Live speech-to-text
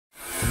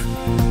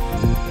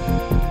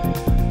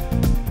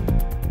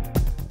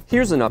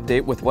Here's an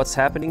update with what's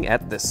happening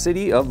at the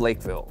City of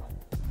Lakeville.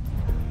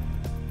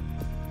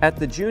 At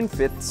the June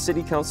 5th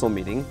City Council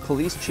meeting,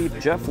 Police Chief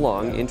Jeff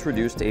Long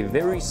introduced a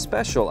very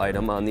special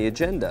item on the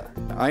agenda.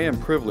 I am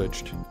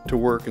privileged to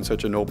work in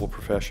such a noble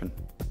profession,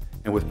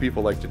 and with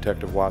people like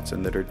Detective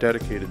Watson that are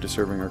dedicated to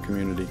serving our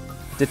community.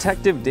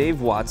 Detective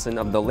Dave Watson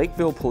of the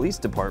Lakeville Police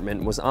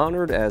Department was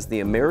honored as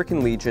the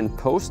American Legion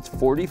Post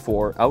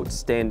 44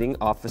 Outstanding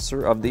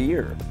Officer of the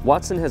Year.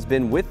 Watson has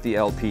been with the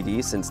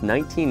LPD since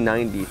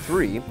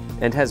 1993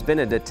 and has been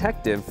a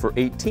detective for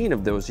 18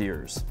 of those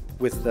years.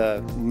 With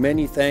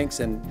many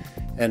thanks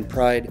and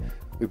pride,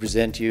 we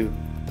present you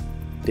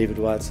David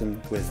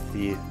Watson with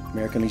the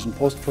American Legion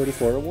Post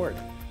 44 Award.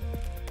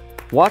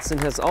 Watson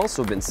has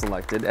also been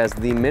selected as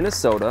the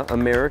Minnesota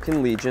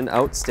American Legion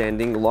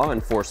Outstanding Law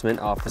Enforcement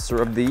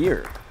Officer of the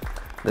Year.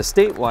 The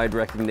statewide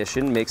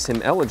recognition makes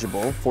him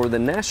eligible for the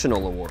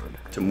national award.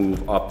 To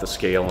move up the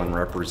scale and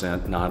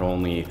represent not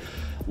only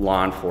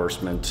law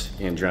enforcement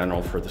in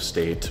general for the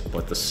state,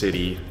 but the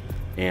city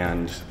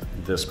and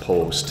this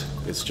post,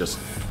 it's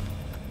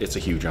a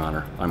huge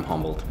honor. I'm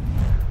humbled.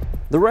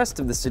 The rest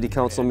of the City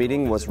Council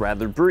meeting was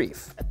rather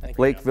brief.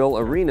 Lakeville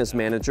Arenas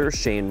manager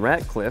Shane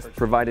Ratcliffe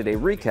provided a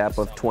recap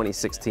of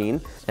 2016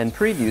 and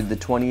previewed the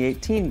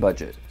 2018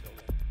 budget.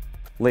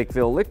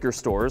 Lakeville liquor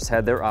stores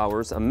had their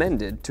hours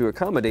amended to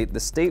accommodate the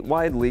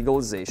statewide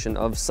legalization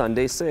of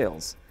Sunday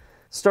sales.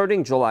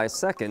 Starting July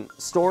 2nd,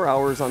 store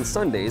hours on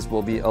Sundays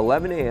will be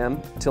 11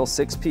 a.m. till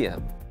 6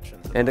 p.m.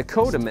 And a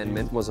code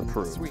amendment was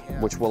approved,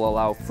 which will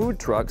allow food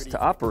trucks to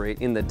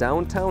operate in the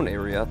downtown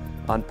area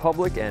on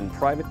public and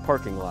private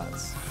parking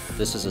lots.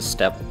 This is a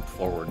step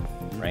forward,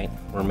 right?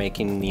 We're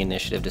making the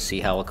initiative to see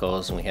how it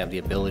goes, and we have the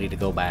ability to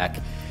go back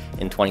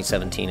in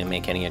 2017 and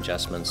make any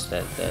adjustments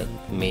that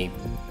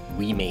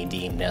we may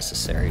deem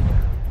necessary.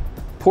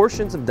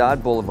 Portions of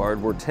Dodd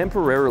Boulevard were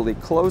temporarily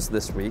closed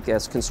this week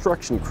as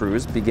construction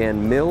crews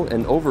began mill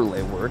and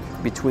overlay work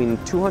between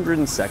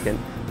 202nd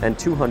and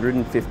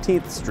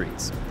 215th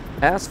Streets.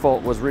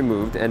 Asphalt was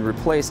removed and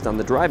replaced on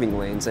the driving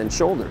lanes and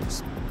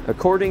shoulders.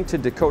 According to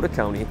Dakota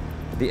County,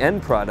 the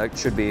end product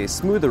should be a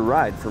smoother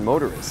ride for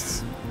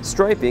motorists.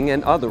 Striping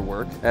and other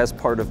work, as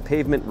part of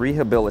pavement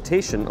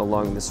rehabilitation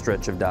along the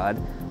stretch of Dodd,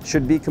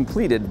 should be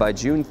completed by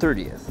June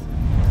 30th.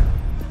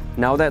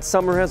 Now that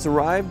summer has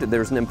arrived,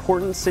 there's an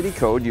important city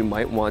code you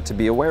might want to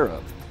be aware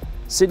of.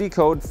 City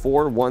Code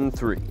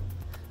 413.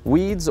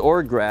 Weeds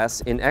or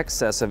grass in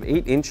excess of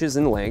 8 inches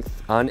in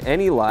length on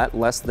any lot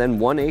less than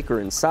 1 acre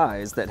in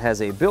size that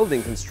has a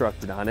building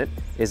constructed on it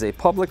is a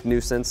public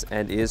nuisance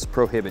and is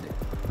prohibited.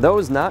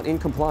 Those not in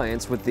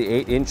compliance with the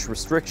 8-inch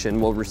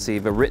restriction will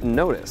receive a written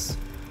notice.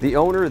 The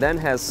owner then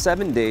has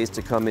 7 days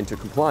to come into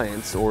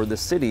compliance, or the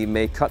city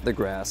may cut the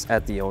grass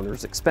at the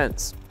owner's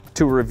expense.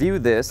 To review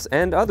this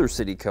and other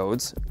city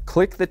codes,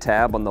 click the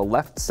tab on the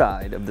left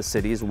side of the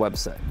city's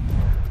website.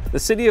 The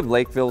City of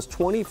Lakeville's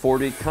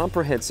 2040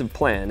 Comprehensive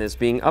Plan is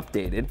being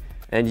updated,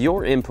 and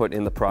your input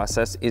in the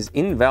process is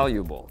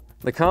invaluable.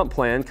 The comp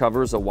plan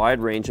covers a wide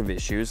range of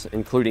issues,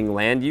 including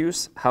land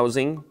use,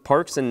 housing,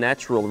 parks and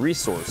natural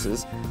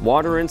resources,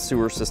 water and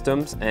sewer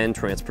systems, and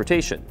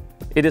transportation.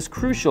 It is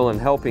crucial in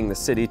helping the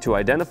city to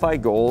identify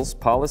goals,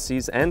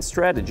 policies, and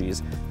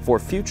strategies for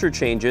future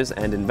changes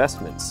and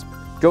investments.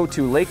 Go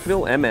to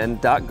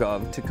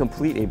lakevillemn.gov to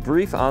complete a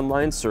brief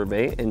online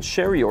survey and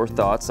share your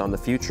thoughts on the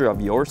future of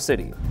your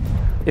city.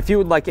 If you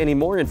would like any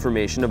more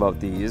information about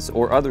these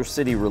or other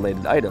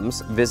city-related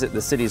items, visit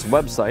the city's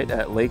website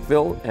at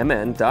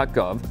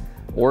lakevillemn.gov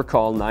or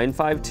call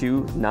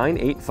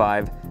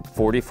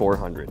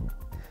 952-985-4400.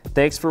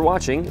 Thanks for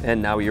watching, and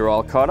now you're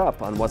all caught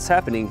up on what's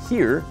happening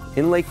here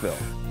in Lakeville.